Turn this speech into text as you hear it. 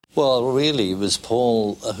Well, really, it was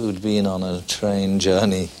Paul who'd been on a train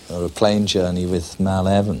journey or a plane journey with Mal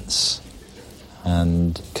Evans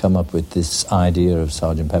and come up with this idea of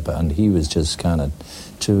Sgt. Pepper, and he was just kind of,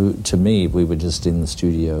 to me, we were just in the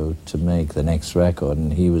studio to make the next record,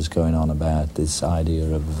 and he was going on about this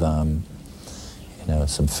idea of,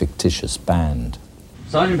 some fictitious band.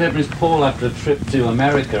 Sgt. Pepper is Paul after a trip to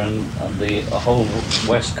America, and the whole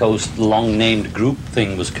West Coast long-named group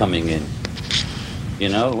thing was coming in. You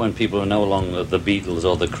know, when people were no longer the Beatles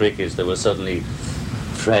or the Crickets, they were suddenly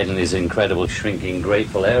Fred and his incredible shrinking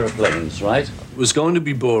Grateful Aeroplanes, right? It was going to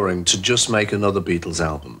be boring to just make another Beatles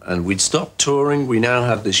album, and we'd stopped touring. We now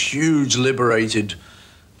had this huge liberated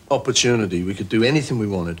opportunity. We could do anything we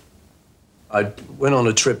wanted. I went on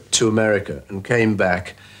a trip to America and came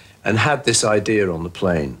back and had this idea on the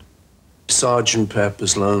plane. Sgt.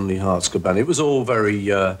 Pepper's Lonely Hearts Club Band. It was all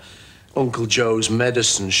very Uncle Joe's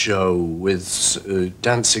Medicine Show with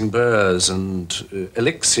Dancing Bears and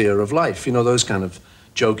Elixir of Life, those kind of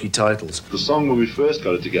jokey titles. The song when we first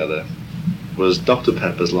got it together was Dr.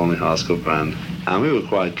 Pepper's Lonely Hearts Club Band, and we were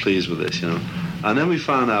quite pleased with this, And then we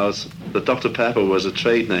found out that Dr. Pepper was a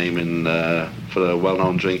trade name for a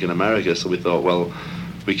well-known drink in America, so we thought, well,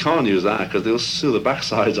 we can't use that because they'll sue the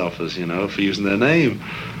backsides off us, for using their name.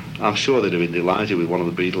 I'm sure they'd have been delighted with one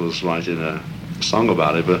of the Beatles writing a song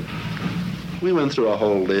about it, but we went through a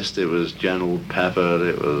whole list. It was General Pepper,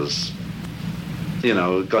 it was,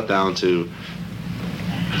 it got down to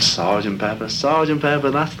Sgt. Pepper,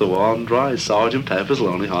 that's the one, right, Sgt. Pepper's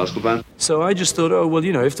Lonely Hearts Club Band. So I just thought,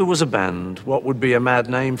 if there was a band, what would be a mad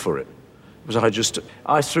name for it?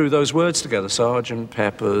 I threw those words together, Sgt.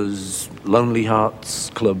 Pepper's Lonely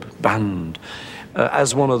Hearts Club Band,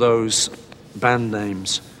 as one of those band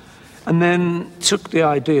names. And then took the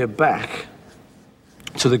idea back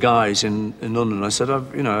to the guys in London. I said,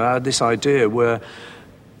 I had this idea where,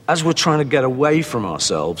 as we're trying to get away from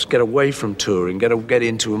ourselves, get away from touring, get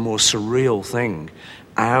into a more surreal thing,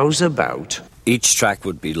 how's about... Each track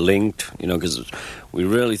would be linked, because we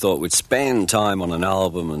really thought we'd spend time on an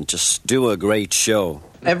album and just do a great show.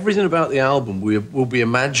 Everything about the album will be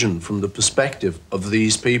imagined from the perspective of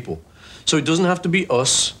these people. So it doesn't have to be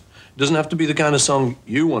us. It doesn't have to be the kind of song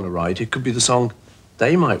you want to write. It could be the song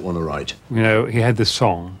they might want to write. He had this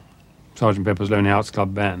song, Sgt. Pepper's Lonely Hearts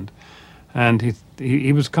Club Band, and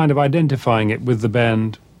he was kind of identifying it with the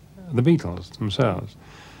band, the Beatles themselves.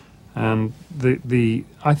 And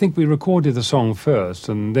I think we recorded the song first,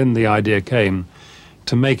 and then the idea came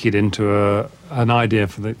to make it into an idea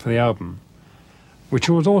for the album, which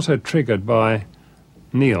was also triggered by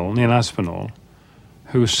Neil Aspinall,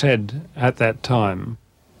 who said at that time,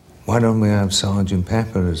 "Why don't we have Sgt.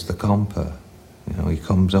 Pepper as the compa? He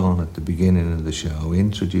comes on at the beginning of the show,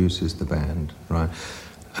 introduces the band, right?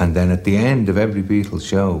 And then at the end of every Beatles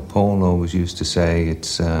show, Paul always used to say,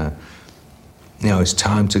 it's time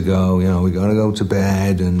to go, we got to go to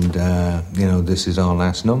bed, and, this is our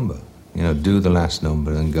last number. Do the last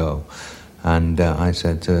number and go." And I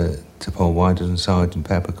said to Paul, why doesn't Sgt.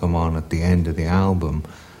 Pepper come on at the end of the album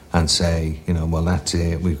and say, well, that's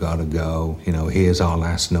it, we've got to go, here's our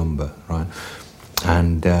last number, right?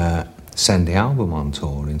 And send the album on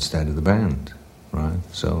tour instead of the band, right?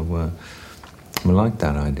 So we like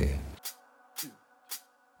that idea.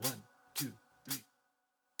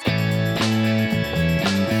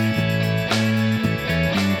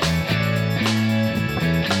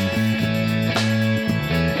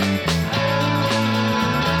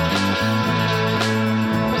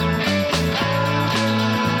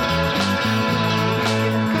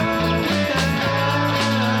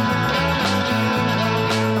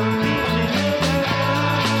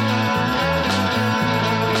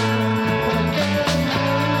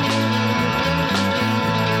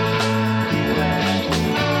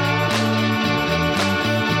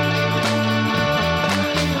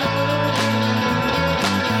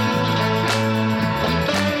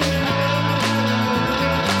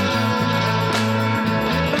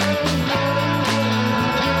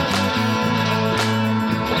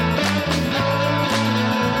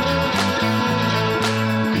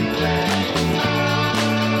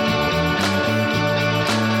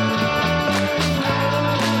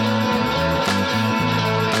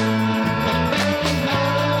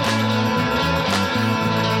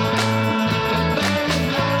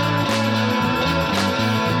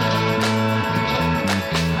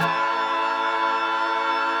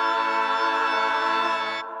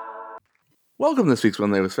 Welcome to this week's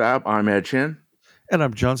When They Was Fab. I'm Ed Chin. And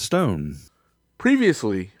I'm John Stone.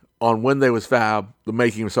 Previously on When They Was Fab, the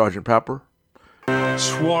making of Sgt. Pepper.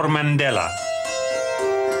 Swarmandela.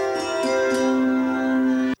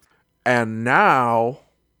 And now,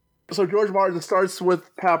 So George Martin starts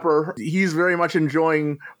with Pepper. He's very much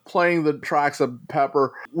enjoying playing the tracks of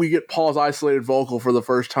Pepper. We get Paul's isolated vocal for the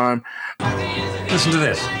first time. Listen to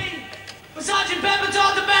this. Sergeant Pepper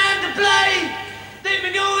taught the band to play. They've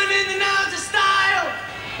been going in and out of style,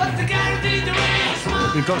 but the guaranteed to raise a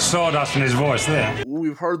smile. You've got sawdust in his voice there.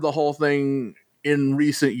 We've heard the whole thing in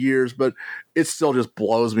recent years, but it still just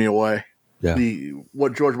blows me away. Yeah.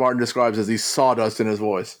 What George Martin describes as the sawdust in his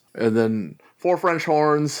voice. And then 4 French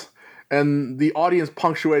horns, and the audience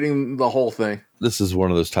punctuating the whole thing. This is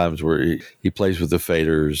one of those times where he plays with the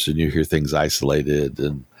faders and you hear things isolated.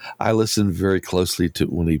 And I listen very closely to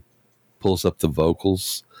when he pulls up the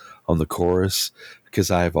vocals on the chorus,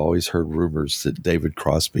 because I have always heard rumors that David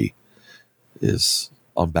Crosby is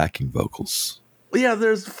on backing vocals. Yeah,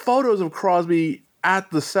 there's photos of Crosby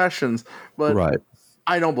at the sessions, but right.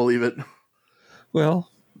 I don't believe it.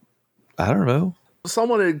 Well, I don't know.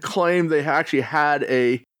 Someone had claimed they actually had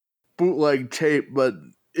a bootleg tape, but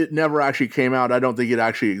it never actually came out. I don't think it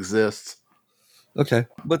actually exists. Okay.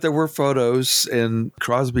 But there were photos, and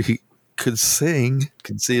Crosby could sing,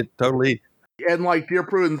 could see it totally. And like Dear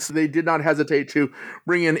Prudence, they did not hesitate to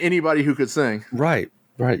bring in anybody who could sing. Right.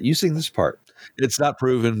 You sing this part. It's not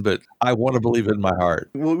proven, but I want to believe it in my heart.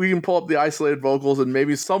 Well, we can pull up the isolated vocals, and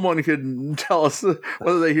maybe someone could tell us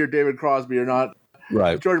whether they hear David Crosby or not.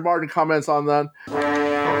 Right. George Martin comments on that.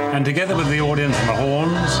 And together with the audience and the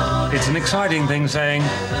horns, it's an exciting thing saying,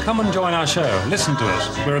 come and join our show. Listen to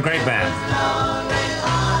us. We're a great band.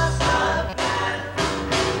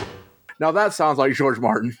 Now that sounds like George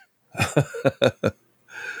Martin.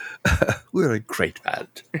 We're a great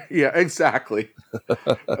band. Yeah, exactly.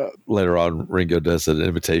 Later on, Ringo does an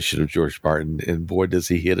imitation of George Martin, and boy, does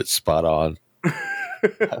he hit it spot on.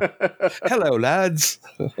 Hello, lads.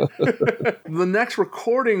 The next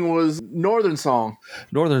recording was Northern Song.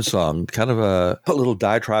 Northern Song, kind of a little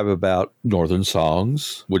diatribe about Northern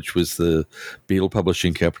Songs, which was the Beatle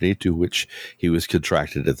publishing company to which he was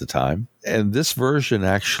contracted at the time. And this version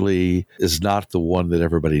actually is not the one that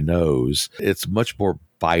everybody knows. It's much more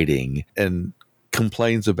biting and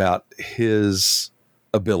complains about his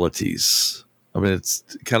abilities. I mean, it's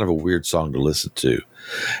kind of a weird song to listen to,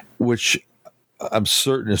 which I'm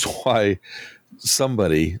certain is why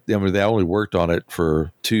somebody, I mean, they only worked on it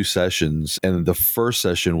for 2 sessions, and the first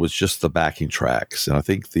session was just the backing tracks. And I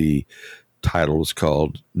think the title was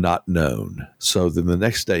called Not Known. So then the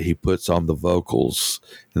next day he puts on the vocals,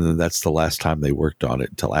 and then that's the last time they worked on it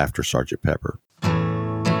until after Sgt. Pepper.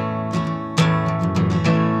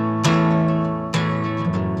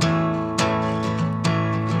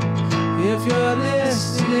 If you're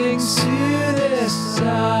listening to this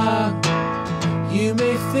song, you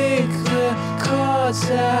may think the chords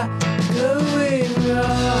are going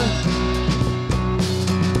wrong,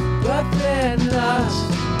 but they're not.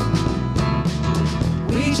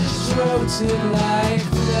 We just wrote it like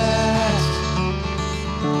that.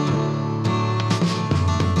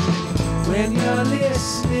 When you're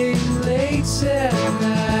listening late at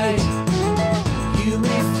night, you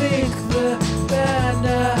may think the band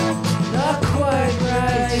are not quite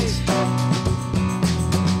right,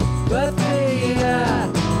 but they are.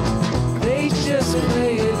 They just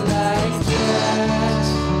play it like that.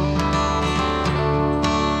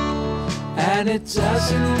 And it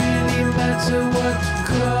doesn't really matter what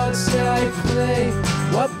chords I play,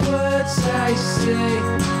 what words I say,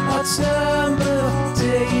 what time of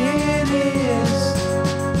day it is,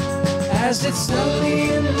 as it's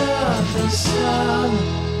only another song.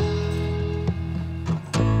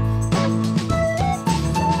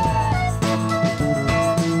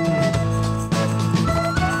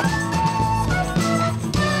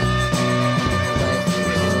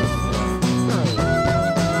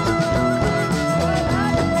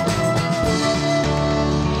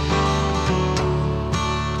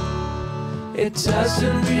 It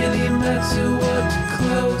doesn't really matter what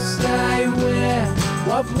clothes I wear,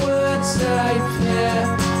 what words I pair,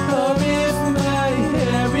 or if my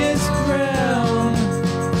hair is brown,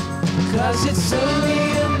 'cause it's only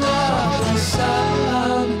another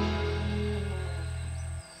song.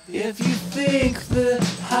 If you think the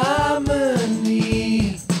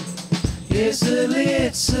harmony is a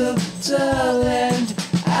little dull and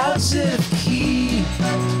out of key,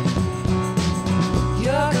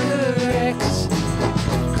 you're correct,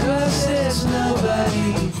 'cause there's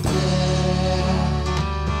nobody there.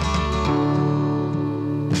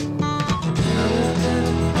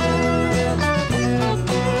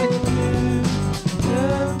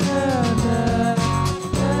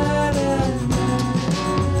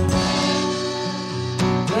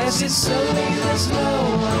 Blessed solely there's no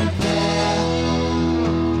one there.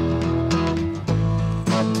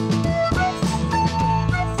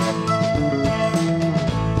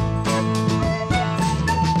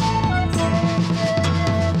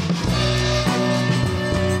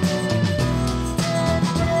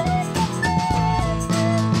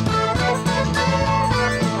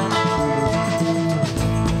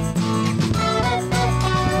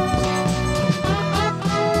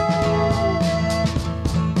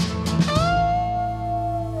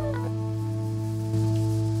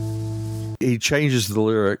 changes the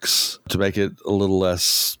lyrics to make it a little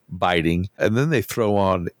less biting, and then they throw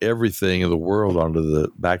on everything in the world onto the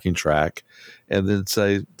backing track, and then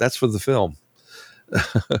say that's for the film.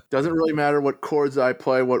 Doesn't really matter what chords I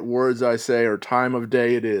play, what words I say, or time of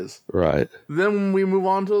day it is. Right. Then we move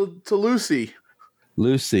on to Lucy.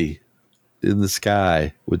 Lucy in the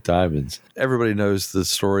sky with diamonds. Everybody knows the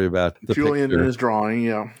story about the Julian picture. in his drawing,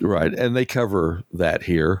 yeah. Right. And they cover that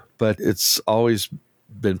here, but it's always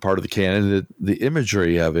been part of the canon that the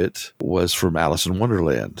imagery of it was from Alice in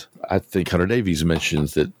Wonderland. I think Hunter Davies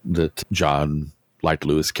mentions that John liked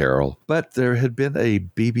Lewis Carroll, but there had been a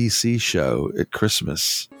BBC show at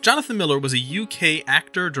Christmas. Jonathan Miller was a UK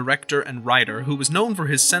actor, director, and writer who was known for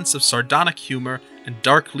his sense of sardonic humor and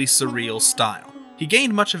darkly surreal style. He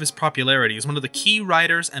gained much of his popularity as one of the key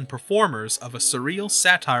writers and performers of a surreal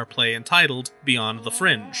satire play entitled Beyond the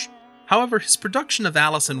Fringe. However, his production of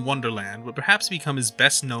Alice in Wonderland would perhaps become his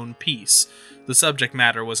best-known piece. The subject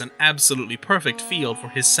matter was an absolutely perfect field for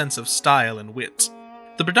his sense of style and wit.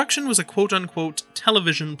 The production was a quote-unquote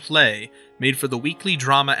television play made for the weekly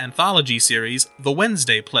drama anthology series The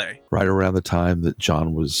Wednesday Play. Right around the time that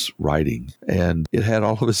John was writing. And it had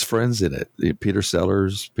all of his friends in it. Peter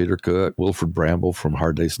Sellers, Peter Cook, Wilfred Bramble from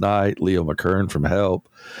Hard Day's Night, Leo McKern from Help.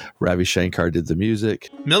 Ravi Shankar did the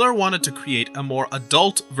music. Miller wanted to create a more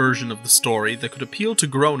adult version of the story that could appeal to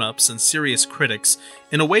grown-ups and serious critics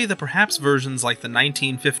in a way that perhaps versions like the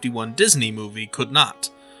 1951 Disney movie could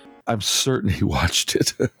not. I'm certain he watched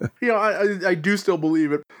it. I do still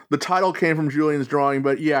believe it. The title came from Julian's drawing,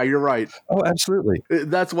 but yeah, you're right. Oh, absolutely.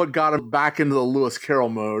 That's what got him back into the Lewis Carroll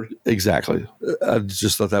mode. Exactly. I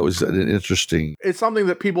just thought that was an interesting... It's something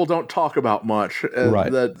that people don't talk about much.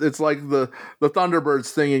 Right. That it's like the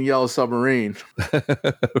Thunderbirds thing in Yellow Submarine.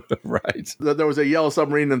 Right. That there was a Yellow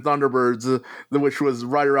Submarine in Thunderbirds, which was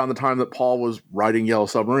right around the time that Paul was writing Yellow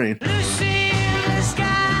Submarine.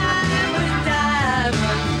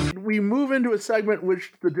 We move into a segment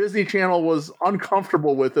which the Disney Channel was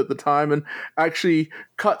uncomfortable with at the time and actually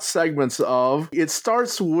cut segments of. It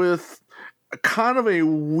starts with kind of a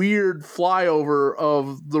weird flyover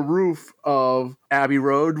of the roof of Abbey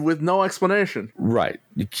Road with no explanation. Right.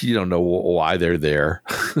 You don't know why they're there.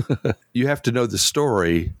 You have to know the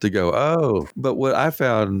story to go, oh. But what I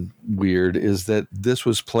found weird is that this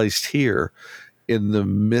was placed here in the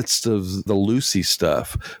midst of the Lucy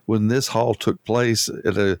stuff when this hall took place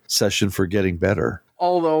at a session for Getting Better.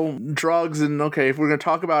 Although drugs and, okay, if we're going to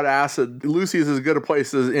talk about acid, Lucy is as good a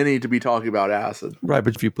place as any to be talking about acid. Right,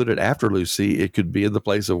 but if you put it after Lucy, it could be in the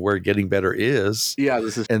place of where Getting Better is. Yeah,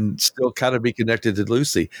 this is... And still kind of be connected to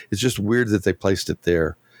Lucy. It's just weird that they placed it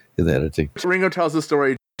there in the editing. Ringo tells the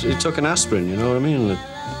story. He took an aspirin, you know what I mean? It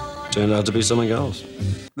turned out to be something else.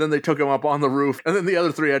 Then they took him up on the roof, and then the other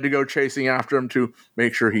three had to go chasing after him to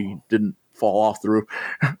make sure he didn't fall off the roof.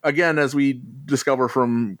 Again, as we discover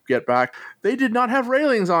from Get Back, they did not have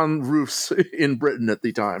railings on roofs in Britain at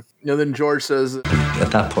the time. And then George says...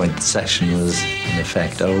 At that point, the session was, in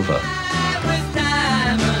effect, over.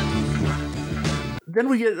 Then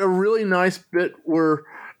we get a really nice bit where,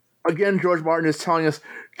 again, George Martin is telling us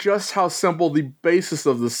just how simple the basis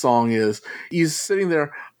of the song is. He's sitting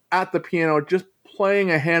there at the piano, just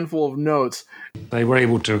playing a handful of notes. They were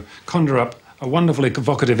able to conjure up a wonderfully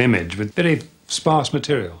evocative image with very sparse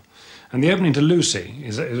material. And the opening to Lucy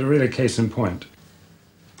is a really case in point.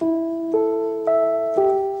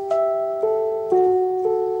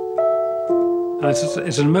 And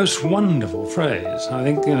it's a most wonderful phrase. I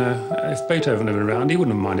think, if Beethoven had been around, he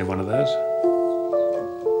wouldn't have minded one of those.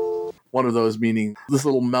 One of those meaning this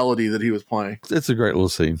little melody that he was playing. It's a great little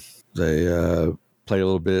scene. They play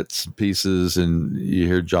little bits and pieces, and you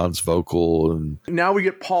hear John's vocal. And now we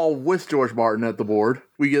get Paul with George Martin at the board.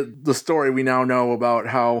 We get the story we now know about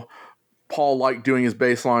how Paul liked doing his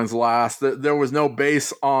bass lines last. There was no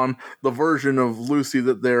bass on the version of Lucy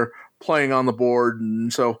that they're playing on the board.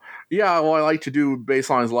 And so, I like to do bass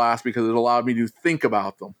lines last because it allowed me to think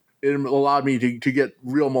about them. It allowed me to get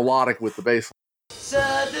real melodic with the bass.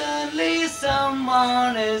 Suddenly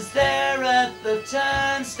someone is there at the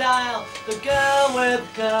turnstile. The girl with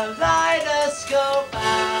kaleidoscope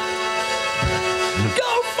eyes.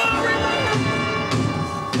 Go for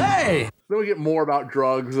it! Hey! Then we get more about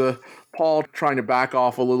drugs. Paul trying to back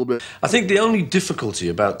off a little bit. I think the only difficulty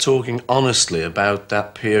about talking honestly about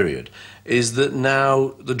that period is that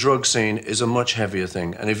now the drug scene is a much heavier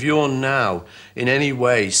thing. And if you're now in any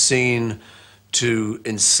way seen to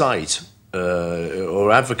incite or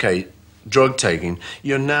advocate drug taking,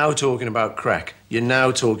 you're now talking about crack. You're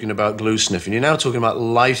now talking about glue sniffing. You're now talking about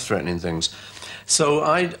life-threatening things. So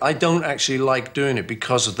I don't actually like doing it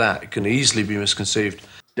because of that. It can easily be misconceived.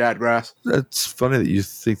 Dadgrass. That's funny that you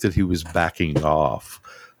think that he was backing off.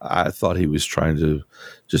 I thought he was trying to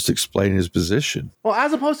just explain his position. Well,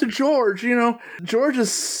 as opposed to George, George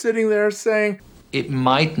is sitting there saying, it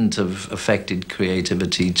mightn't have affected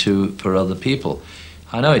creativity for other people.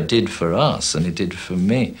 I know it did for us, and it did for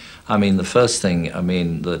me. I mean, the first thing,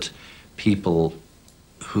 that people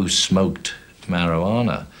who smoked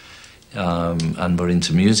marijuana and were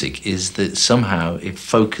into music is that somehow it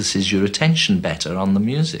focuses your attention better on the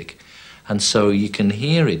music. And so you can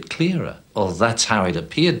hear it clearer. Or that's how it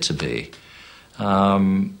appeared to be.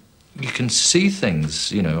 You can see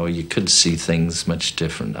things, or you could see things much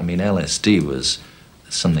different. I mean, LSD was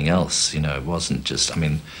something else, it wasn't just,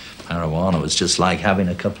 marijuana was just like having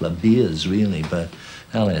a couple of beers, really, but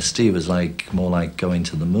LSD was more like going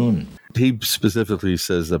to the moon. He specifically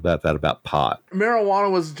says about pot. Marijuana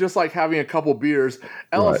was just like having a couple beers.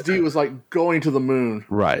 LSD was like going to the moon.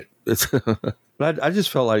 Right. But I just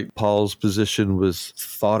felt like Paul's position was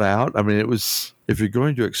thought out. I mean, it was, if you're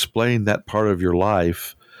going to explain that part of your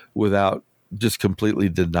life without just completely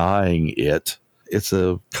denying it, it's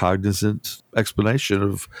a cognizant explanation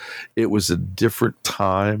of it was a different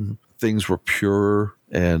time. Things were pure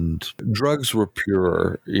and drugs were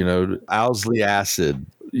pure. Owsley acid,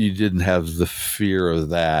 you didn't have the fear of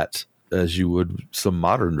that as you would some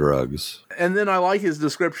modern drugs. And then I like his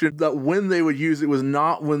description that when they would use it was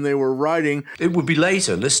not when they were writing. It would be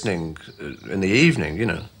later, listening in the evening,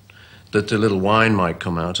 that the little wine might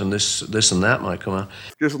come out and this and that might come out.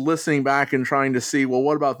 Just listening back and trying to see, well,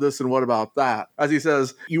 what about this and what about that? As he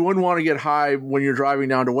says, you wouldn't want to get high when you're driving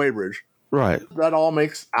down to Weybridge. Right. That all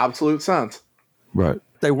makes absolute sense. Right.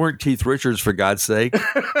 They weren't Keith Richards, for God's sake.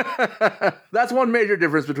 That's one major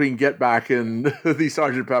difference between Get Back and the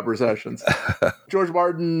Sgt. Pepper sessions. George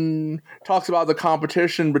Martin talks about the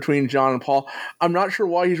competition between John and Paul. I'm not sure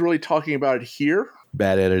why he's really talking about it here.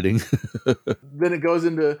 Bad editing. Then it goes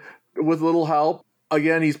into With Little Help.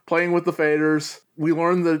 Again, he's playing with the faders. We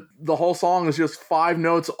learn that the whole song is just 5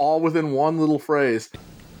 notes all within one little phrase.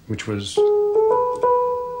 Which was...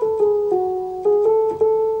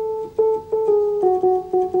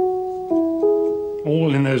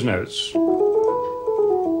 all in those notes.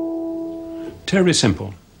 Terribly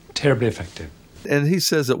simple, terribly effective. And he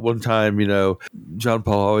says at one time, John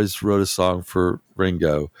Paul always wrote a song for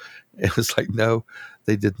Ringo. It was like, no,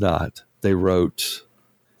 they did not. They wrote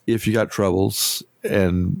If You Got Troubles,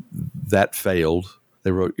 and that failed.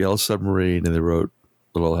 They wrote Yellow Submarine, and they wrote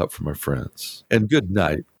Little Help from My Friends. And Good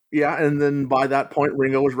Night. Yeah, and then by that point,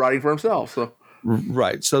 Ringo was writing for himself, so...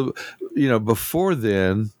 Right. So, before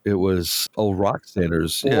then, it was old rock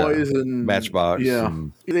standards. Boys and Matchbox. Yeah.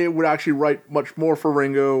 And, they would actually write much more for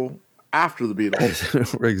Ringo after the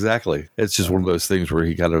Beatles. Exactly. It's just one of those things where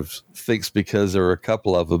he kind of thinks because there are a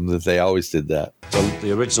couple of them that they always did that. So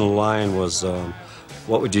the original line was,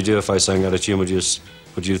 what would you do if I sang out of tune? Would you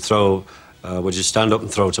stand up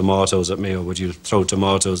and throw tomatoes at me, or would you throw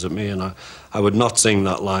tomatoes at me? And I would not sing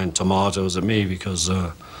that line, tomatoes at me, because...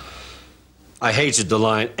 I hated the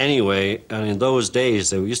line anyway, and in those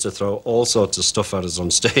days they used to throw all sorts of stuff at us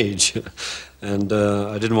on stage, and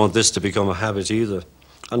I didn't want this to become a habit either.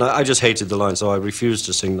 And I just hated the line, so I refused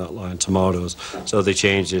to sing that line, tomatoes. So they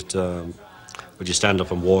changed it, would you stand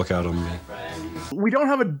up and walk out on me? We don't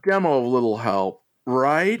have a demo of Little Help,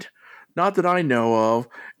 right? Not that I know of.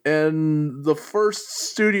 And the first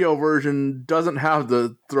studio version doesn't have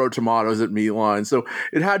the throw tomatoes at me line, so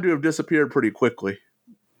it had to have disappeared pretty quickly.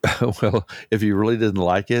 Well, if he really didn't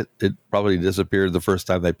like it, it probably disappeared the first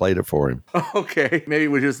time they played it for him. Okay, maybe it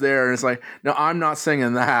was just there, and it's like, no, I'm not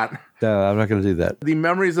singing that. No, I'm not going to do that. The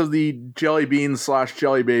memories of the Jelly Beans /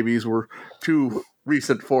 Jelly Babies were too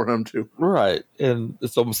recent for him to. Right, and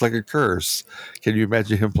it's almost like a curse. Can you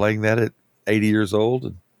imagine him playing that at 80 years old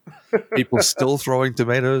and people still throwing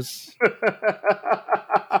tomatoes?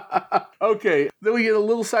 Okay, then we get a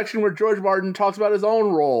little section where George Martin talks about his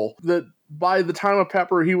own role, that by the time of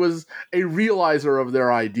Pepper, he was a realizer of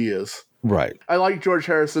their ideas. Right. I like George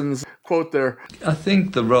Harrison's quote there. I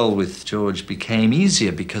think the role with George became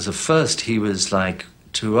easier because at first he was like,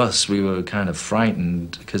 to us, we were kind of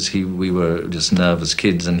frightened because we were just nervous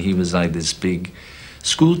kids, and he was like this big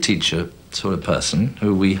school teacher sort of person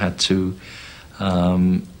who we had to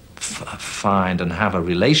find and have a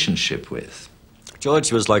relationship with.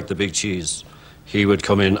 George was like the big cheese. He would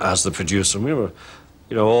come in as the producer. We were,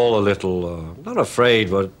 all a little, not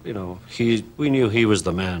afraid, but, we knew he was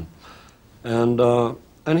the man. And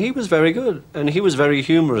he was very good, and he was very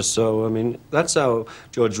humorous. So, that's how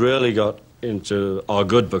George really got into our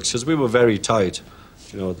good books, because we were very tight.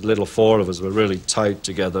 The little 4 of us were really tight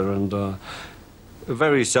together, and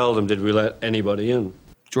very seldom did we let anybody in.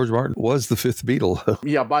 George Martin was the fifth Beatle.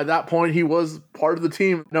 Yeah, by that point, he was part of the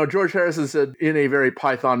team. No, George Harrison said in a very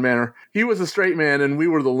Python manner, he was a straight man and we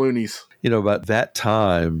were the loonies. About that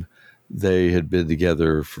time, they had been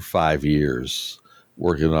together for 5 years,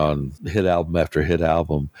 working on hit album after hit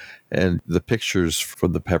album. And the pictures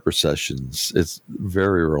from the Pepper sessions, it's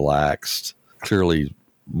very relaxed. Clearly,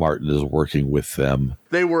 Martin is working with them.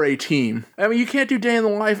 They were a team. I mean, you can't do Day in the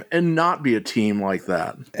Life and not be a team like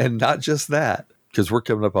that. And not just that, because we're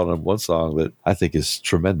coming up on one song that I think is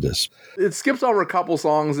tremendous. It skips over a couple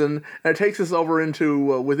songs and it takes us over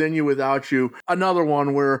into Within You, Without You, another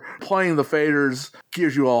one where playing the faders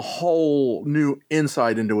gives you a whole new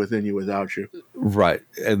insight into Within You, Without You. Right.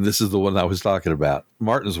 And this is the one I was talking about.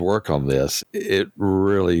 Martin's work on this, it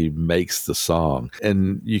really makes the song.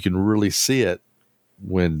 And you can really see it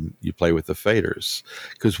when you play with the faders,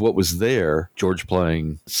 because what was there, George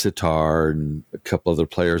playing sitar and a couple other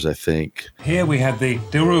players, I think. Here we had the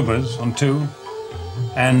Dilrubas on 2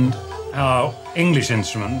 and our English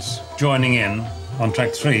instruments joining in on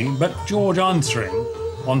track 3, but George answering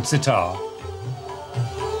on sitar.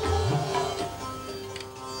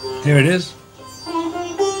 Here it is.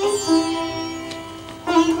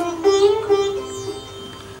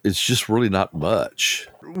 It's just really not much.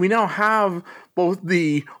 We now have both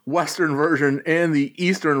the Western version and the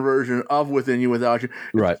Eastern version of Within You, Without You.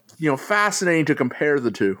 Right. Fascinating to compare the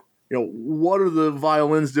two. What are the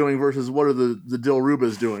violins doing versus what are the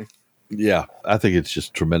Dilrubas doing? Yeah, I think it's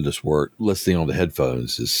just tremendous work. Listening on the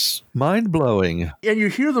headphones is mind-blowing. And you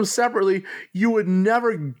hear them separately, you would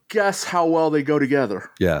never guess how well they go together.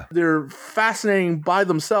 Yeah. They're fascinating by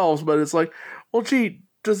themselves, but it's like, well, gee,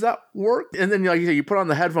 does that work? And then, like you say, you put on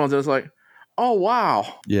the headphones and it's like, oh,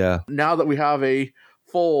 wow. Yeah. Now that we have a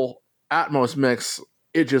full Atmos mix,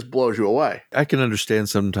 it just blows you away. I can understand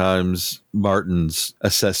sometimes Martin's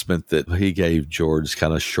assessment that he gave George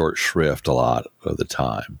kind of short shrift a lot of the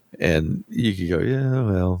time. And you could go, yeah,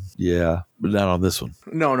 well, yeah, but not on this one.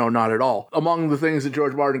 No, not at all. Among the things that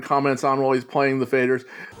George Martin comments on while he's playing the faders.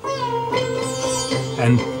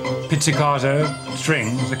 And pizzicato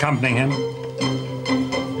strings accompanying him.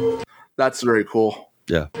 That's very cool.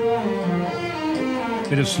 Yeah.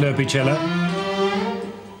 Bit of slurpy cello.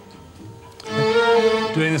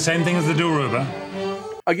 Doing the same thing as the Dilruba.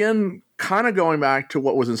 Again, kind of going back to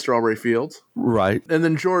what was in Strawberry Fields. Right. And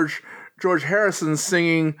then George Harrison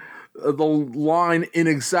singing the line in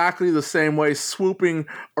exactly the same way, swooping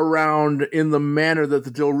around in the manner that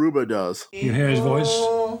the Dilruba does. You hear his voice,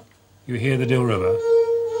 you hear the Dilruba.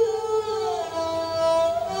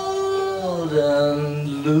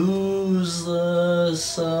 And lose the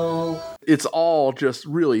soul. It's all just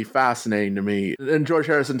really fascinating to me. And George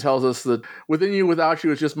Harrison tells us that Within You, Without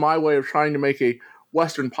You is just my way of trying to make a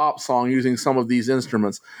Western pop song using some of these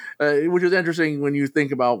instruments, which is interesting when you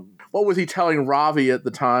think about what was he telling Ravi at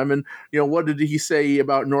the time, and what did he say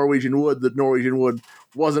about Norwegian Wood, that Norwegian Wood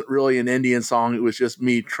wasn't really an Indian song, it was just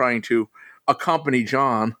me trying to accompany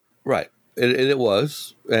John. Right. And it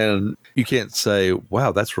was. And you can't say,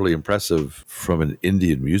 wow, that's really impressive from an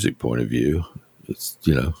Indian music point of view. It's,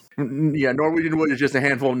 Yeah, Norwegian Wood is just a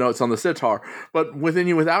handful of notes on the sitar. But Within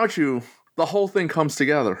You, Without You, the whole thing comes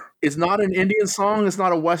together. It's not an Indian song. It's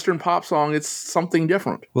not a Western pop song. It's something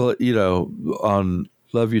different. Well, on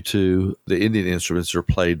Love You Too, the Indian instruments are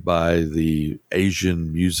played by the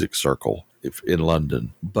Asian Music Circle in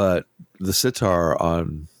London. But the sitar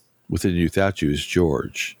on Within You, Without You is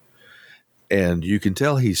George. And you can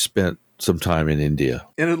tell he spent some time in India.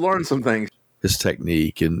 And had learned some things. His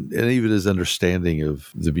technique and even his understanding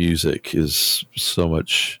of the music is so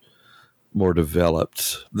much more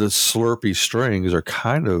developed. The slurpy strings are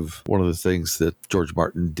kind of one of the things that George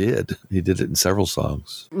Martin did. He did it in several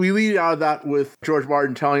songs. We lead out of that with George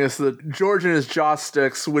Martin telling us that George and his joss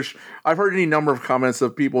sticks, which I've heard any number of comments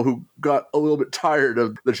of people who got a little bit tired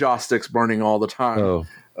of the joss sticks burning all the time. Oh,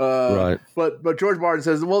 right. But George Martin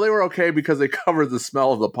says, well, they were okay because they covered the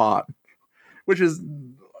smell of the pot, which is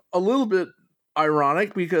a little bit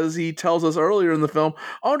ironic because he tells us earlier in the film,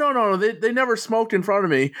 oh, no, they never smoked in front of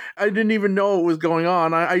me. I didn't even know what was going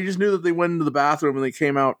on. I just knew that they went into the bathroom and they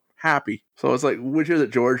came out happy. So it's like, which is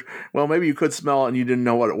it, George? Well, maybe you could smell it and you didn't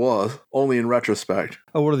know what it was, only in retrospect.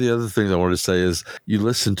 Oh, one of the other things I wanted to say is you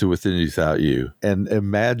listen to Within You, Without You and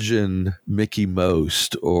imagine Mickey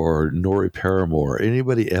Most or Nori Paramore,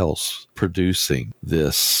 anybody else producing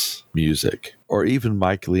this music, or even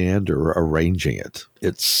Mike Leander arranging it.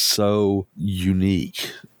 It's so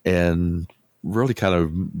unique and really kind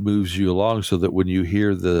of moves you along so that when you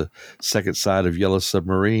hear the second side of Yellow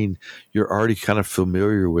Submarine, you're already kind of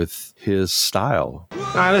familiar with his style.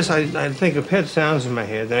 I think of Pet Sounds in my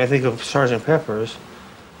head, then I think of Sgt. Pepper's.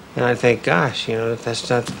 And I think, gosh, that's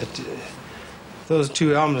not. Those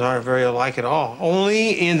two albums aren't very alike at all.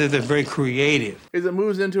 Only in that they're very creative. As it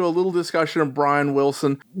moves into a little discussion of Brian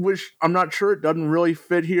Wilson, which I'm not sure it doesn't really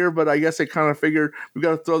fit here, but I guess I kind of figured we've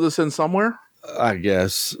got to throw this in somewhere. I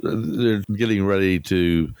guess they're getting ready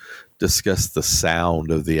to discuss the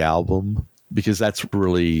sound of the album because that's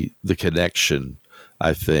really the connection,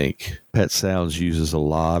 I think. Pet Sounds uses a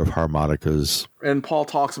lot of harmonicas. And Paul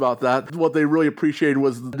talks about that. What they really appreciated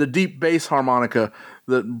was the deep bass harmonica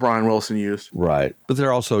that Brian Wilson used. Right. But there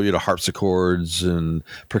are also, harpsichords and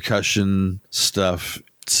percussion stuff.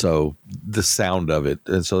 So the sound of it.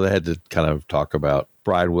 And so they had to kind of talk about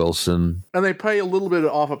Brian Wilson. And they play a little bit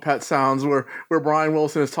off of Pet Sounds where Brian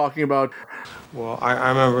Wilson is talking about. Well, I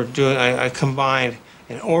remember I combined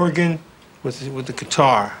an organ with the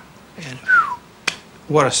guitar. And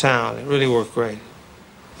what a sound. It really worked great.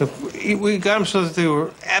 We got them so that they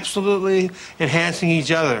were absolutely enhancing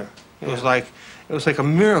each other. It was like a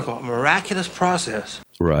miracle, a miraculous process.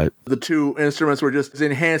 Right. The two instruments were just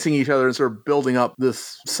enhancing each other and sort of building up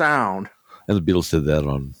this sound. And the Beatles did that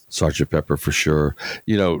on Sgt. Pepper for sure.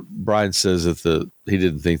 Brian says that he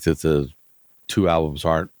didn't think that the two albums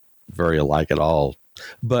aren't very alike at all.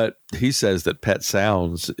 But he says that Pet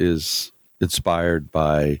Sounds is inspired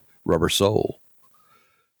by Rubber Soul.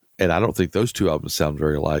 And I don't think those two albums sound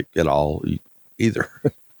very alike at all either.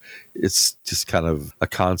 It's just kind of a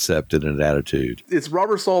concept and an attitude. It's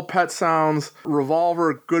Rubber Soul, Pet Sounds,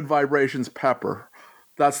 Revolver, Good Vibrations, Pepper.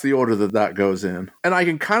 That's the order that goes in. And I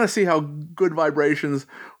can kind of see how Good Vibrations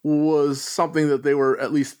was something that they were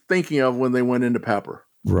at least thinking of when they went into Pepper.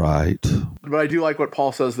 Right. But I do like what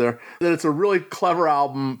Paul says there, that it's a really clever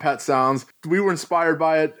album, Pet Sounds. We were inspired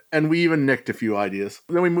by it, and we even nicked a few ideas.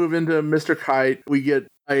 Then we move into Mr. Kite. We get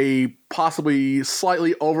a possibly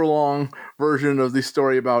slightly overlong version of the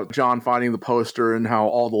story about John finding the poster and how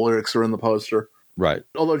all the lyrics are in the poster. Right.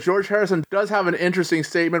 Although George Harrison does have an interesting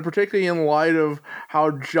statement, particularly in light of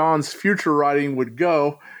how John's future writing would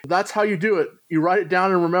go. That's how you do it. You write it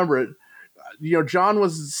down and remember it. John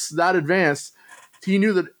was that advanced. He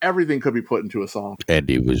knew that everything could be put into a song. And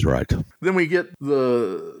he was right. Then we get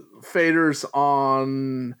the faders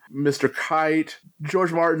on Mr. Kite.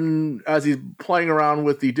 George Martin, as he's playing around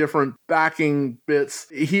with the different backing bits,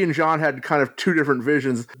 he and John had kind of two different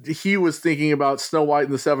visions. He was thinking about Snow White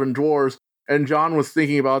and the Seven Dwarfs, and John was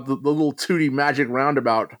thinking about the little tooty magic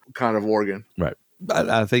roundabout kind of organ. Right.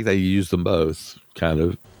 I think they used them both, kind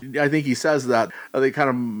of. I think he says that. They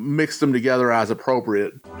kind of mixed them together as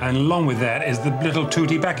appropriate. And along with that is the little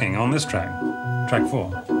tooty backing on this track, track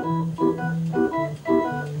 4.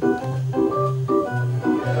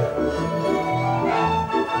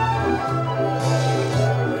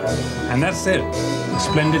 And that's it.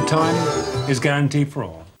 Splendid time is guaranteed for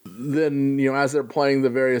all. Then, as they're playing the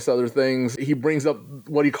various other things, he brings up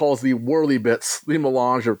what he calls the whirly bits, the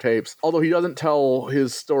melange of tapes. Although he doesn't tell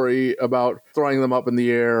his story about throwing them up in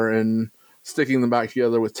the air and sticking them back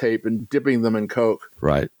together with tape and dipping them in Coke.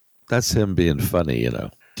 Right. That's him being funny,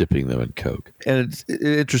 dipping them in Coke. And it's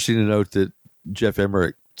interesting to note that Jeff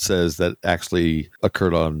Emmerich says that actually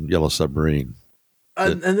occurred on Yellow Submarine.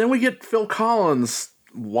 And then we get Phil Collins.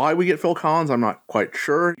 Why we get Phil Collins, I'm not quite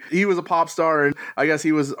sure. He was a pop star, and I guess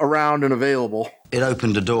he was around and available. It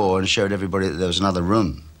opened a door and showed everybody that there was another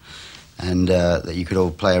room, and that you could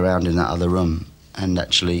all play around in that other room, and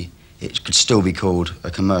actually it could still be called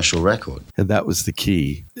a commercial record. And that was the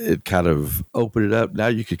key. It kind of opened it up. Now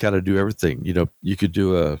you could kind of do everything. You could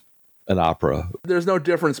do an opera. There's no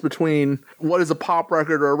difference between what is a pop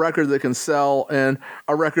record or a record that can sell and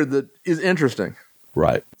a record that is interesting.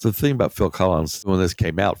 Right. The thing about Phil Collins, when this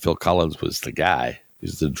came out, Phil Collins was the guy.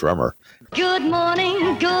 He's the drummer. Good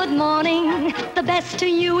morning, the best to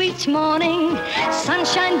you each morning.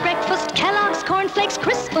 Sunshine breakfast, Kellogg's cornflakes,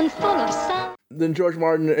 crisp and full of sun. Then George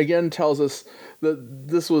Martin again tells us that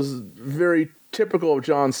this was very typical of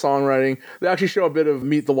John's songwriting. They actually show a bit of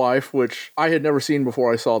Meet the Wife, which I had never seen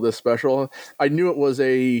before I saw this special. I knew it was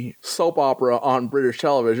a soap opera on British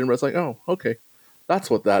television, but it's like, oh, okay. That's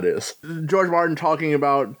what that is. George Martin talking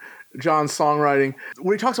about John's songwriting.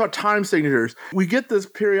 When he talks about time signatures, we get this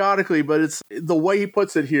periodically, but it's the way he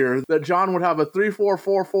puts it here, that John would have a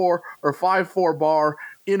 3-4-4-4 or 5-4 bar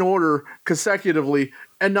in order consecutively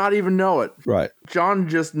and not even know it. Right. John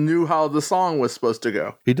just knew how the song was supposed to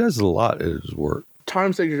go. He does a lot in his work.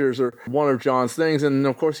 Time signatures are one of John's things, and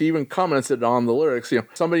of course he even commented on the lyrics.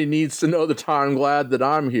 Somebody needs to know the time, glad that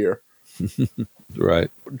I'm here.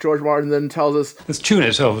 Right. George Martin then tells us this tune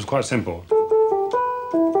itself was quite simple.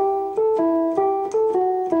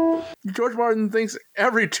 George Martin thinks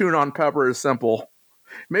every tune on Pepper is simple.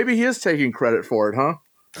 Maybe he is taking credit for it, huh?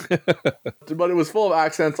 But it was full of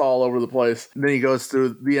accents all over the place. And then he goes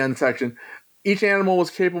through the end section. Each animal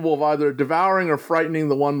was capable of either devouring or frightening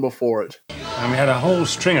the one before it. And we had a whole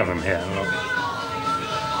string of them here. Look.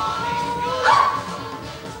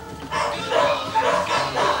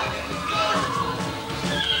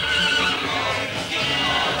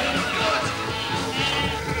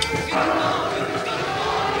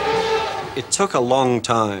 It took a long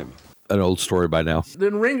time. An old story by now.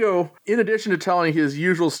 Then Ringo, in addition to telling his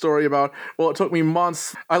usual story about, well, it took me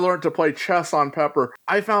months, I learned to play chess on Pepper,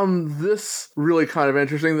 I found this really kind of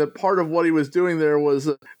interesting, that part of what he was doing there was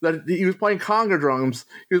that he was playing conga drums,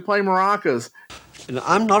 he was playing maracas. And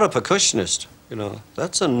I'm not a percussionist,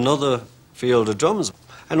 that's another field of drums.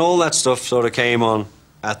 And all that stuff sort of came on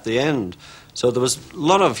at the end. So there was a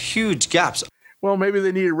lot of huge gaps. Well, maybe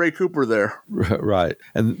they needed Ray Cooper there. Right.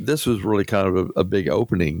 And this was really kind of a big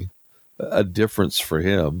opening, a difference for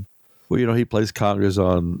him. Well, he plays congas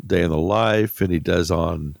on Day in the Life, and he does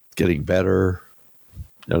on Getting Better.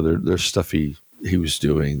 There's stuff he was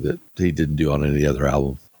doing that he didn't do on any other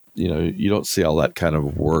album. You don't see all that kind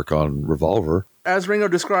of work on Revolver. As Ringo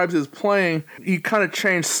describes his playing, he kind of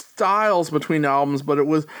changed styles between albums, but it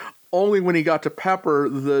was only when he got to Pepper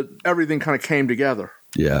that everything kind of came together.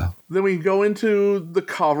 Yeah. Then we go into the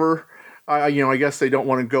cover. I guess they don't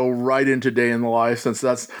want to go right into Day in the Life since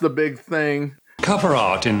that's the big thing. Cover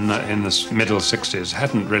art in the middle 60s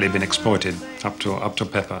hadn't really been exploited up to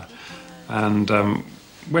Pepper. And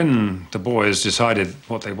when the boys decided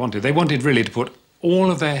what they wanted really to put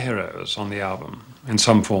all of their heroes on the album in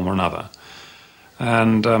some form or another.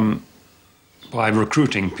 And by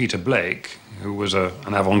recruiting Peter Blake, who was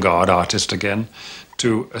an avant-garde artist again,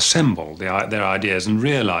 to assemble their ideas and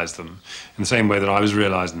realize them in the same way that I was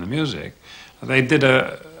realizing the music, they did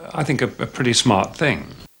I think a pretty smart thing.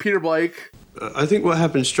 Peter Blake. I think what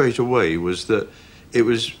happened straight away was that it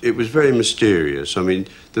was very mysterious. I mean,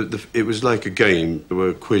 it was like a game. There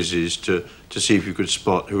were quizzes to see if you could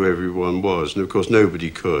spot who everyone was, and of course nobody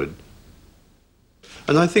could.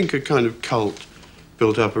 And I think a kind of cult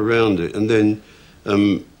built up around it, and then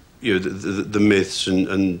the myths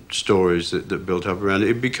and stories that built up around it.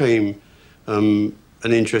 It became an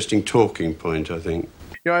interesting talking point, I think.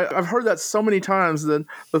 I've heard that so many times that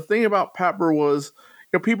the thing about Pepper was,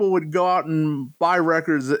 people would go out and buy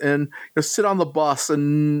records and sit on the bus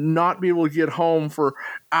and not be able to get home for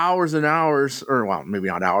hours and hours, or well, maybe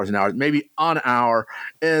not hours and hours, maybe an hour,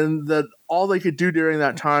 and that all they could do during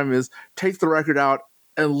that time is take the record out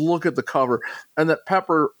and look at the cover, and that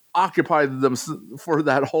Pepper occupied them for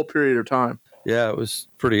that whole period of time. Yeah, it was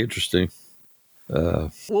pretty interesting.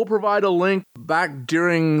 We'll provide a link back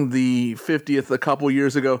during the 50th a couple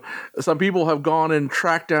years ago. Some people have gone and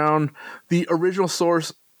tracked down the original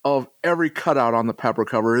source of every cutout on the Pepper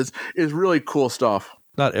cover. Is really cool stuff.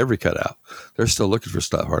 Not every cutout. They're still looking for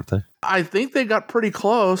stuff, aren't they? I think they got pretty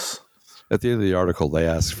close. At the end of the article, they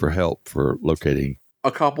asked for help for locating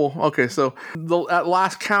a couple. Okay, so at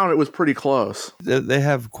last count, it was pretty close. They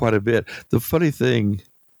have quite a bit. The funny thing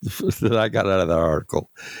that I got out of that article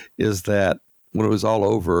is that when it was all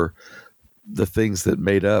over, the things that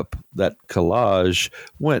made up that collage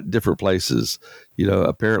went different places.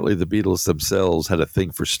 Apparently the Beatles themselves had a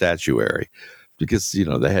thing for statuary because,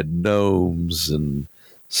 they had gnomes and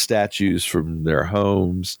statues from their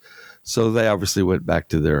homes. So they obviously went back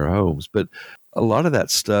to their homes. But a lot of that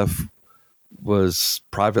stuff was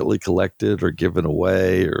privately collected or given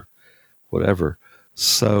away or whatever.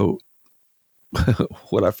 So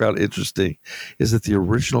what I found interesting is that the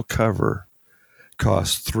original cover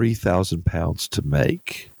cost £3,000 to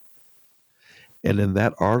make. And in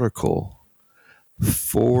that article,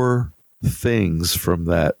 4 things from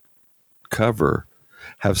that cover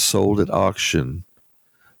have sold at auction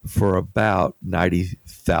for about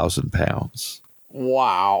 £90,000.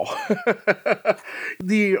 Wow.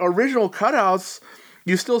 The original cutouts,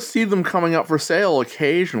 you still see them coming up for sale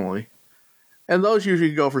occasionally. And those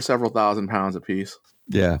usually go for several £1,000s a piece.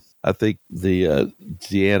 Yeah. I think the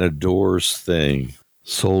Deanna Doors thing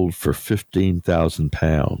sold for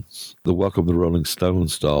 £15,000. The Welcome to the Rolling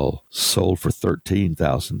Stones doll sold for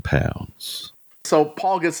 £13,000. So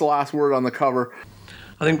Paul gets the last word on the cover.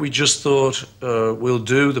 I think we just thought we'll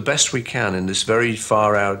do the best we can in this very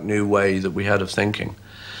far-out new way that we had of thinking.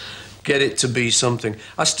 Get it to be something.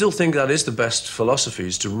 I still think that is the best philosophy,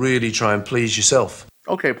 is to really try and please yourself.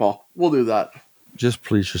 Okay, Paul, we'll do that. Just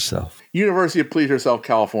please yourself. University of Please Yourself,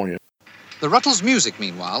 California. The Ruttles music,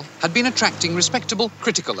 meanwhile, had been attracting respectable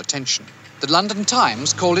critical attention. The London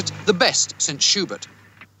Times called it the best since Schubert.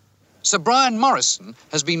 Sir Brian Morrison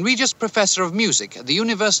has been Regius Professor of Music at the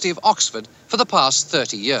University of Oxford for the past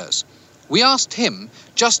 30 years. we asked him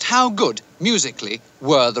just how good, musically,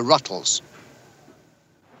 were the Ruttles.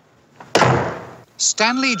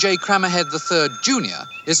 Stanley J. Cramerhead III Jr.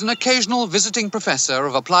 is an occasional visiting professor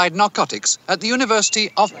of applied narcotics at the University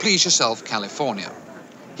of Please Yourself, California.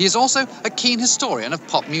 He is also a keen historian of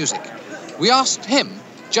pop music. We asked him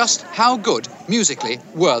just how good, musically,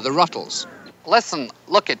 were the Ruttles. Listen,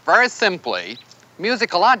 look it, very simply,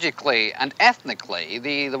 musicologically and ethnically,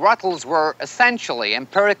 the Ruttles were essentially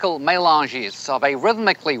empirical mélanges of a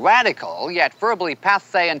rhythmically radical, yet verbally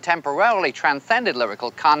passé and temporarily transcended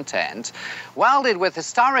lyrical content, welded with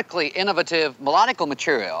historically innovative melodical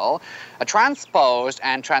material, transposed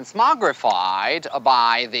and transmogrified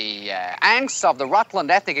by the angst of the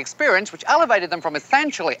Rutland ethnic experience, which elevated them from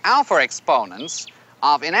essentially alpha exponents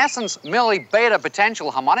of, in essence, merely beta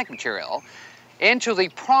potential harmonic material, into the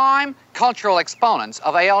prime cultural exponents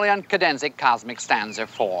of Aeolian cadenzic cosmic stanza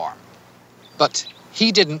form. But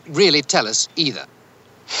he didn't really tell us either.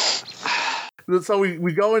 So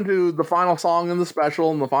we go into the final song in the special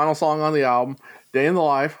and the final song on the album, Day in the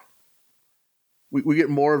Life. We get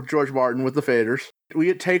more of George Martin with the Faders. We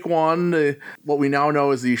get take one, what we now know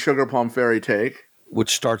as the Sugar Plum Fairy take.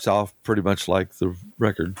 Which starts off pretty much like the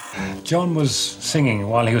record. John was singing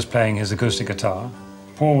while he was playing his acoustic guitar.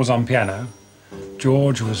 Paul was on piano.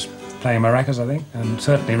 George was playing maracas, I think, and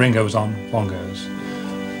certainly Ringo was on bongos.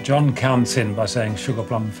 John counts in by saying Sugar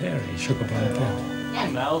Plum Fairy, Sugar Plum Fairy.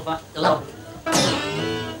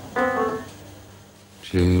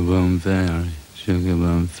 Sugar Plum Fairy, Sugar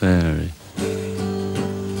Plum Fairy.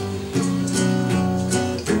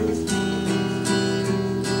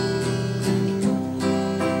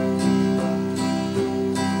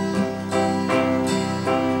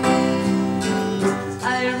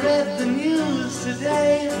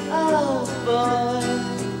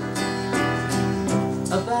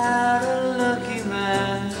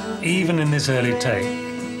 Even in this early take,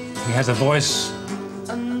 he has a voice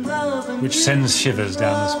which sends shivers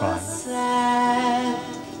down the spine.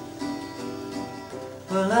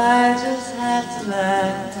 Well, I just had to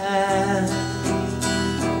laugh.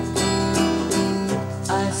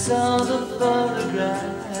 I saw the photograph.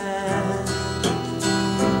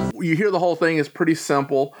 You hear the whole thing is pretty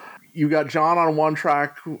simple. You got John on one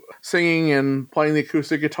track singing and playing the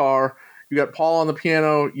acoustic guitar. You got Paul on the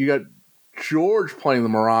piano. You got George playing the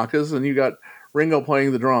maracas, and you got Ringo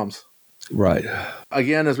playing the drums. Right.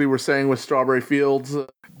 Again, as we were saying with Strawberry Fields,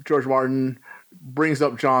 George Martin brings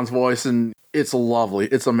up John's voice, and it's lovely.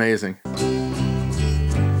 It's amazing.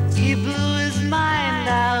 He blew his mind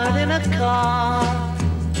out in a car.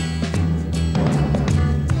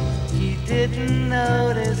 He didn't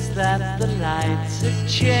notice that the lights had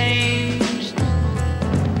changed.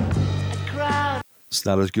 It's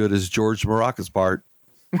not as good as George Maracas' part.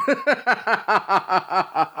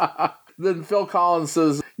 Then Phil Collins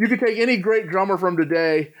says, you could take any great drummer from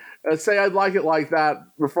today and say, I'd like it like that,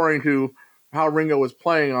 referring to how Ringo was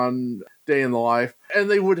playing on Day in the Life, and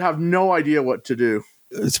they would have no idea what to do.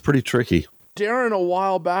 It's pretty tricky. Darren, a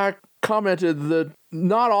while back, commented that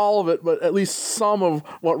not all of it, but at least some of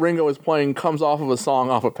what Ringo is playing comes off of a song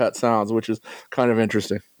off of Pet Sounds, which is kind of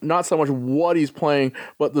interesting. Not so much what he's playing,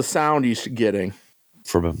 but the sound he's getting.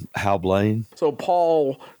 From Hal Blaine. So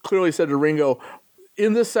Paul clearly said to Ringo,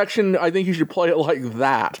 in this section, I think you should play it like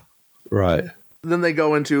that. Right. Then they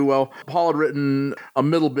go into, well, Paul had written a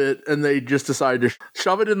middle bit, and they just decided to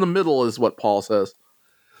shove it in the middle, is what Paul says.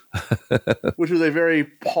 Which is a very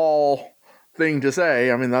Paul thing to say.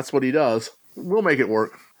 I mean, that's what he does. We'll make it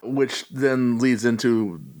work. Which then leads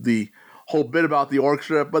into the whole bit about the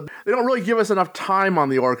orchestra, but they don't really give us enough time on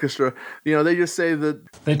the orchestra. You know, they just say that...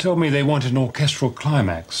 They told me they wanted an orchestral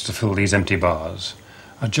climax to fill these empty bars.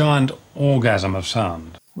 A giant orgasm of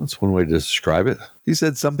sound. That's one way to describe it. He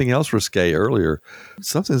said something else risque earlier.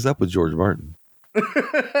 Something's up with George Martin.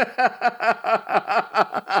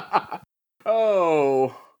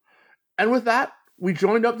 Oh. And with that, we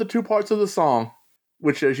joined up the two parts of the song,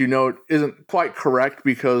 which, as you know, isn't quite correct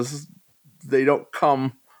because they don't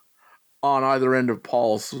come on either end of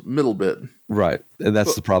Paul's middle bit. Right. And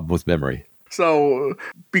that's the problem with memory. So,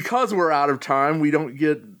 because we're out of time, we don't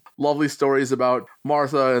get lovely stories about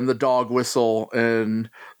Martha and the dog whistle and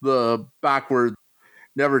the backward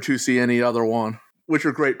never to see any other one, which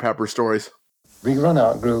are great Pepper stories. The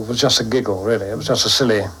run-out groove was just a giggle, really. It was just a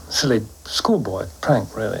silly schoolboy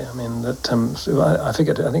prank, really. I mean, I think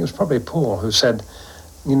it was probably Paul who said,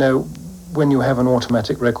 you know, when you have an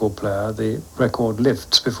automatic record player, the record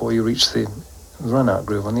lifts before you reach the run-out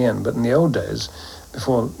groove on the end. But in the old days,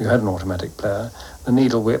 before you had an automatic player, the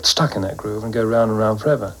needle would get stuck in that groove and go round and round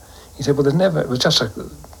forever. He said, well, it was just a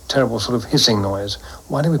terrible sort of hissing noise.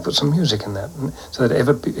 Why don't we put some music in that? And so that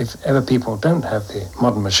if ever people don't have the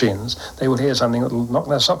modern machines, they will hear something that will knock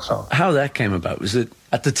their socks off. How that came about was that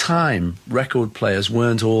at the time, record players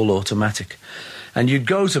weren't all automatic. And you'd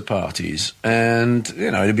go to parties and,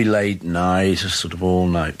 it'd be late night, a sort of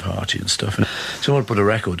all-night party and stuff. And someone would put a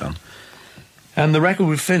record on. And the record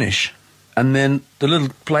would finish. And then the little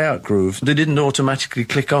play-out groove, they didn't automatically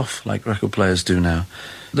click off like record players do now.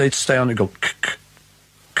 They'd stay on and go, k-k,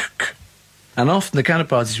 k-k. And often the kind of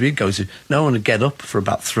parties we'd go to, no one would get up for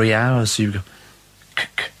about 3 hours. So you'd go,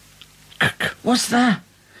 k-k, k-k. What's that?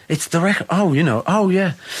 It's the record. Oh, oh,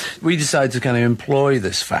 yeah. We decided to kind of employ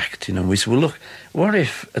this fact, We said, well, look, what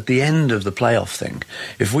if at the end of the playoff thing,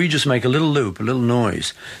 if we just make a little loop, a little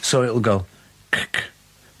noise, so it'll go, k-k,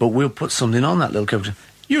 but we'll put something on that little character.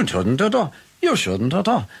 You shouldn't at all. You shouldn't at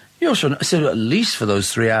all. You shouldn't. I said, at least for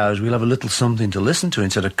those 3 hours, we'll have a little something to listen to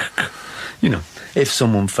instead of, if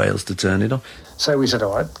someone fails to turn it on. So we said,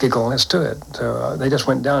 all right, giggle, let's do it. So they just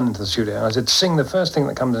went down into the studio, and I said, sing the first thing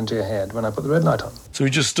that comes into your head when I put the red light on. So we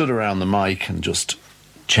just stood around the mic and just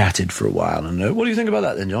chatted for a while. And what do you think about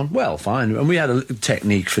that then, John? Well, fine. And we had a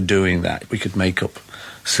technique for doing that. We could make up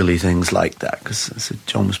silly things like that, because I said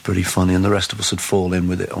John was pretty funny and the rest of us would fall in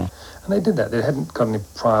with it all. And they did that. They hadn't got any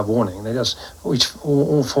prior warning. They just,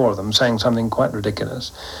 all four of them, sang something quite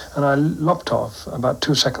ridiculous. And I lopped off about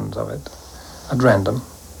 2 seconds of it at random,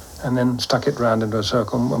 and then stuck it round into a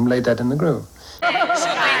circle and laid that in the groove.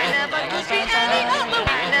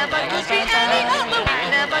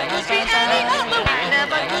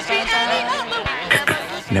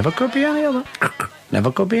 Never could be any other.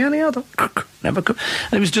 Never could be any other. Never could.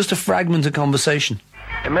 And it was just a fragment of conversation.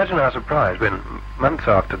 Imagine our surprise when, months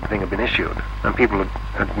after the thing had been issued, and people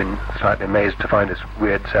had been slightly amazed to find this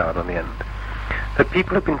weird sound on the end, that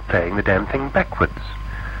people had been playing the damn thing backwards,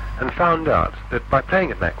 and found out that by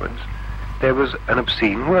playing it backwards, there was an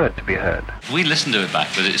obscene word to be heard. We listened to it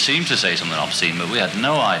backwards. It seemed to say something obscene, but we had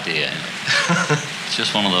no idea. It's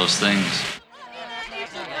just one of those things.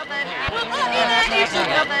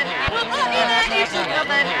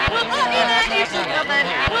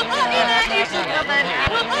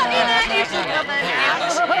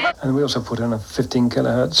 And we also put in a 15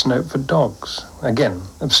 kilohertz note for dogs. Again,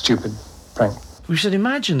 a stupid prank. We should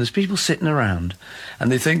imagine there's people sitting around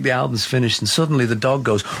and they think the album's finished and suddenly the dog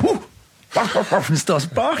goes, whoo, and starts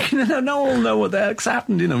barking, and no one will know what the heck's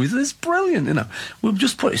happened, It's brilliant, We'll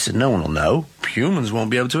just put it, said no one will know. Humans won't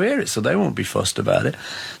be able to hear it, so they won't be fussed about it.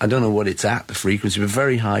 I don't know what it's at, the frequency, but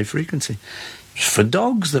very high frequency. For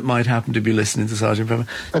dogs that might happen to be listening to Sgt. Pepper.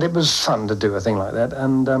 But it was fun to do a thing like that,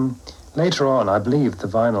 and later on, I believe the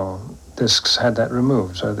vinyl discs had that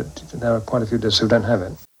removed, so that there are quite a few discs who don't have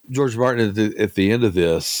it. George Martin, at the end of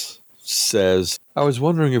this, says, I was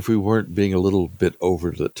wondering if we weren't being a little bit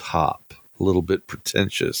over the top, a little bit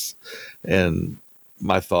pretentious. And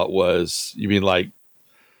my thought was, you mean like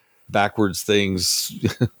backwards things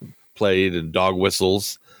played and dog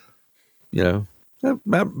whistles? That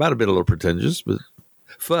might have been a little pretentious, but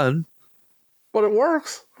fun. But it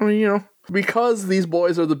works. I mean, because these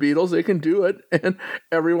boys are the Beatles, they can do it, and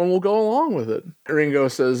everyone will go along with it. Ringo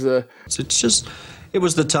says, it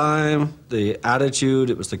was the time, the attitude,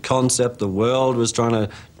 it was the concept, the world was trying to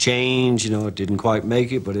change, it didn't quite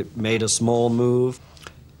make it, but it made a small move.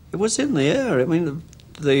 It was in the air. I mean,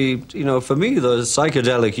 for me, the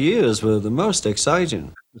psychedelic years were the most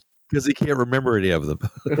exciting. Because he can't remember any of them.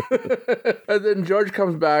 And then George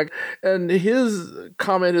comes back, and his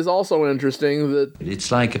comment is also interesting. That it's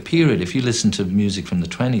like a period. If you listen to music from the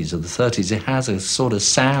 20s or the 30s, it has a sort of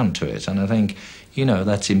sound to it. And I think,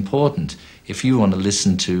 that's important. If you want to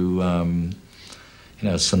listen to,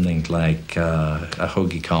 something like a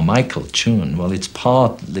Hoagy Carmichael tune, well, it's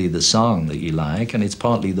partly the song that you like, and it's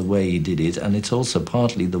partly the way he did it, and it's also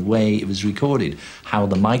partly the way it was recorded, how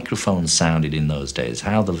the microphones sounded in those days,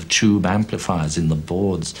 how the tube amplifiers in the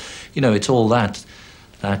boards, it's all that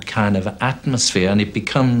kind of atmosphere, and it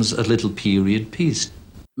becomes a little period piece.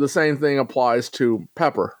 The same thing applies to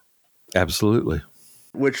Pepper. Absolutely.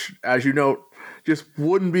 Which, as you note, just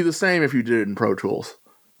wouldn't be the same if you did it in Pro Tools.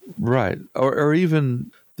 Right. Or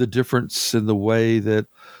even the difference in the way that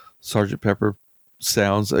Sgt. Pepper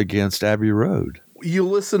sounds against Abbey Road. You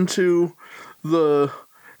listen to the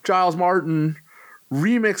Giles Martin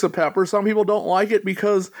remix of Pepper. Some people don't like it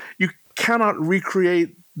because you cannot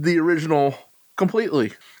recreate the original completely.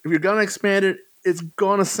 If you're going to expand it, it's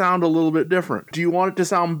going to sound a little bit different. Do you want it to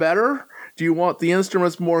sound better? Do you want the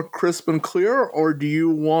instruments more crisp and clear? Or do you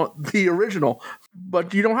want the original?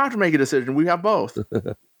 But you don't have to make a decision. We have both.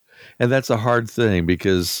 And that's a hard thing,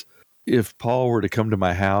 because if Paul were to come to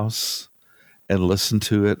my house and listened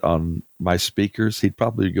to it on my speakers, he'd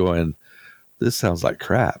probably be going, "This sounds like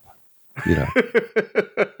crap," you know,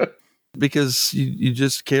 because you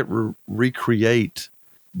just can't recreate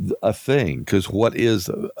a thing. Because what is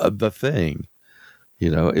the thing? You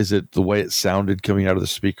know, is it the way it sounded coming out of the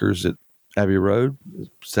speakers at Abbey Road?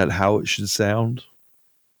 Is that how it should sound?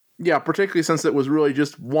 Yeah, particularly since it was really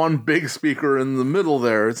just one big speaker in the middle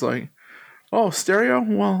there. It's like, oh, stereo?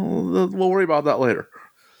 Well, we'll worry about that later.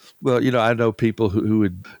 Well, you know, I know people who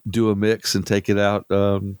would do a mix and take it out,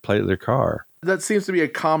 play it in their car. That seems to be a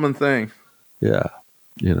common thing. Yeah,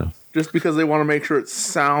 you know. Just because they want to make sure it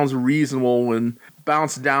sounds reasonable when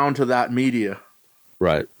bounced down to that media.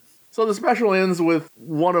 Right. So the special ends with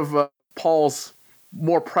one of Paul's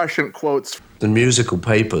more prescient quotes. The musical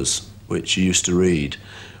papers, which you used to read,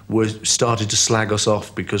 started to slag us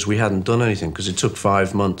off because we hadn't done anything, because it took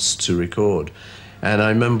 5 months to record. And I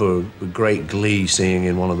remember with great glee seeing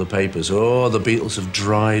in one of the papers, "Oh, the Beatles have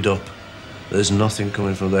dried up. There's nothing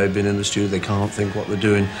coming from them. They've been in the studio, they can't think what they're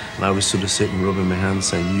doing." And I was sort of sitting rubbing my hands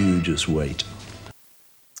saying, "You just wait."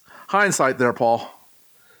 Hindsight there, Paul.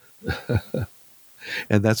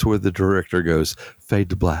 And that's where the director goes,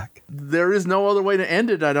 fade to black. There is no other way to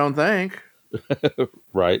end it, I don't think.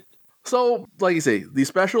 Right. So, like you say, the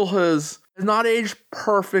special has not aged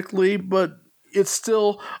perfectly, but it's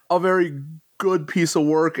still a very good piece of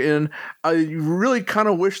work, and I really kind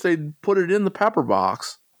of wish they'd put it in the Pepper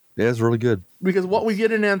box. Yeah, it's really good. Because what we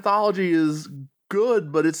get in Anthology is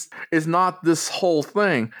good, but it's not this whole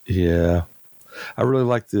thing. Yeah. I really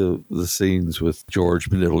like the scenes with George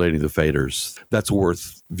manipulating the faders. That's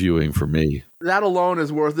worth viewing for me. That alone is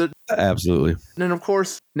worth it. Absolutely. And of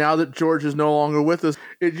course, now that George is no longer with us,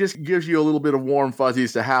 it just gives you a little bit of warm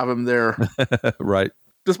fuzzies to have him there. Right.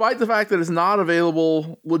 Despite the fact that it's not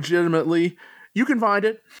available legitimately, you can find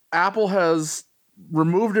it. Apple has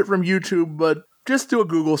removed it from YouTube, but just do a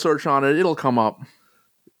Google search on it. It'll come up.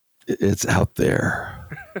 It's out there.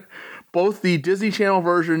 Both the Disney Channel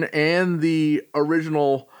version and the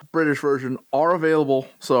original British version are available,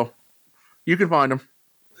 so you can find them.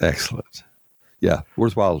 Excellent. Yeah,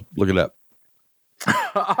 worthwhile looking up.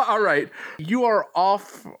 All right. You are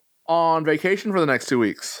off on vacation for the next 2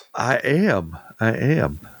 weeks. I am.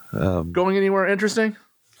 Going anywhere interesting?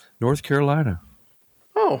 North Carolina.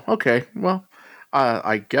 Oh, okay. Well,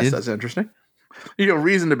 I guess that's interesting. You have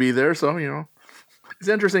reason to be there, so, you know, it's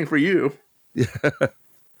interesting for you. Yeah.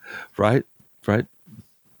 Right.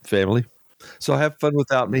 Family. So have fun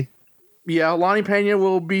without me. Yeah, Lonnie Pena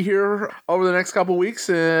will be here over the next couple weeks,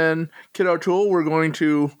 and Kid O'Toole, we're going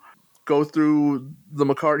to go through the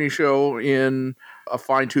McCartney show in a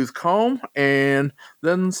fine-tooth comb, and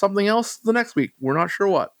then something else the next week. We're not sure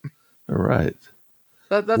what. All right.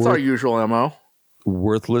 That's our usual MO.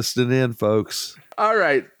 Worth listening in, folks. All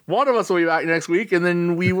right. One of us will be back next week, and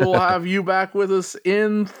then we will have you back with us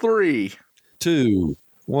in 3, 2,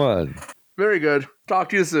 1. Very good. Talk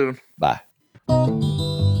to you soon. Bye.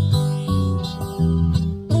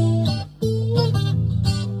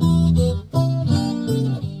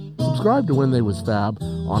 Subscribe to When They Was Fab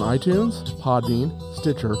on iTunes, Podbean,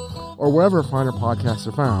 Stitcher, or wherever finer podcasts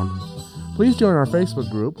are found. Please join our Facebook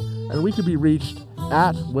group, and we could be reached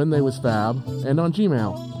at When They Was Fab and on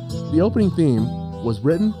Gmail. The opening theme was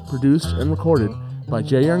written, produced, and recorded by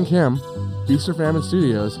Jae Young Kim, Feast or Famine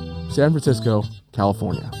Studios, San Francisco,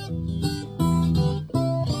 California.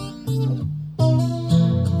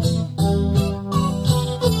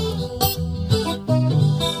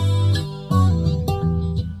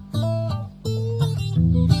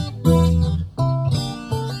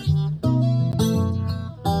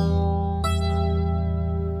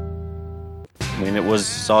 I mean, it was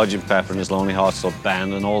Sgt. Pepper and his Lonely Hearts Club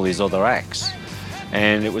Band and all these other acts.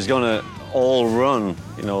 And it was going to all run,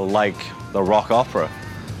 you know, like the rock opera.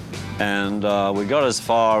 And we got as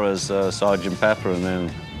far as Sgt. Pepper and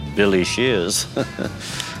then Billy Shears.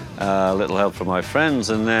 A little help from my friends,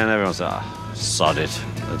 and then everyone said, sod it,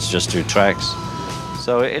 it's just 2 tracks.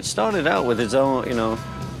 So it started out with its own, you know,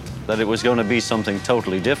 that it was going to be something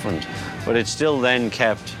totally different. But it still then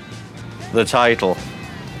kept the title.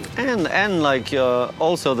 And like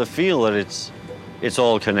also the feel that it's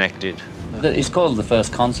all connected. It's called the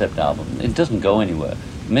first concept album. It doesn't go anywhere.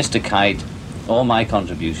 Mr. Kite, all my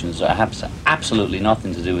contributions have absolutely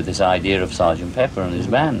nothing to do with this idea of Sgt. Pepper and his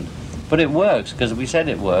band. But it works, because we said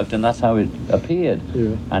it worked, and that's how it appeared.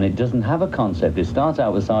 Yeah. And it doesn't have a concept. It starts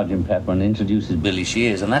out with Sgt. Pepper and introduces Billy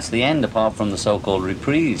Shears, and that's the end, apart from the so-called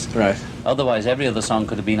reprise. Right. Otherwise, every other song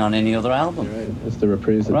could have been on any other album. Right. It's the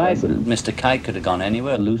reprise. Right. Mr. Kite could have gone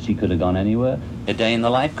anywhere. Lucy could have gone anywhere. A Day in the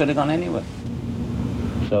Life could have gone anywhere.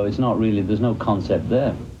 So it's not really, there's no concept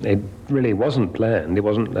there. It really wasn't planned. It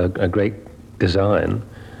wasn't a great design.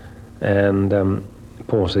 And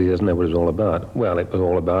Paul said he doesn't know what it was all about. Well, it was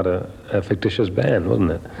all about a fictitious band,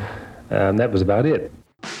 wasn't it? And that was about it.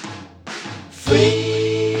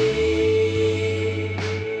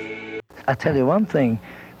 I tell you one thing,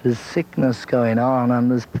 there's sickness going on and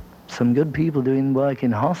there's some good people doing work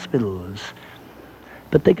in hospitals,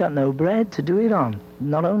 but they got no bread to do it on.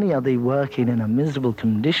 Not only are they working in a miserable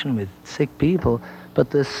condition with sick people, but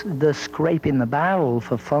they're scraping the barrel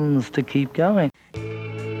for funds to keep going.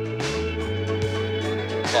 Turned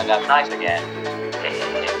out nice again.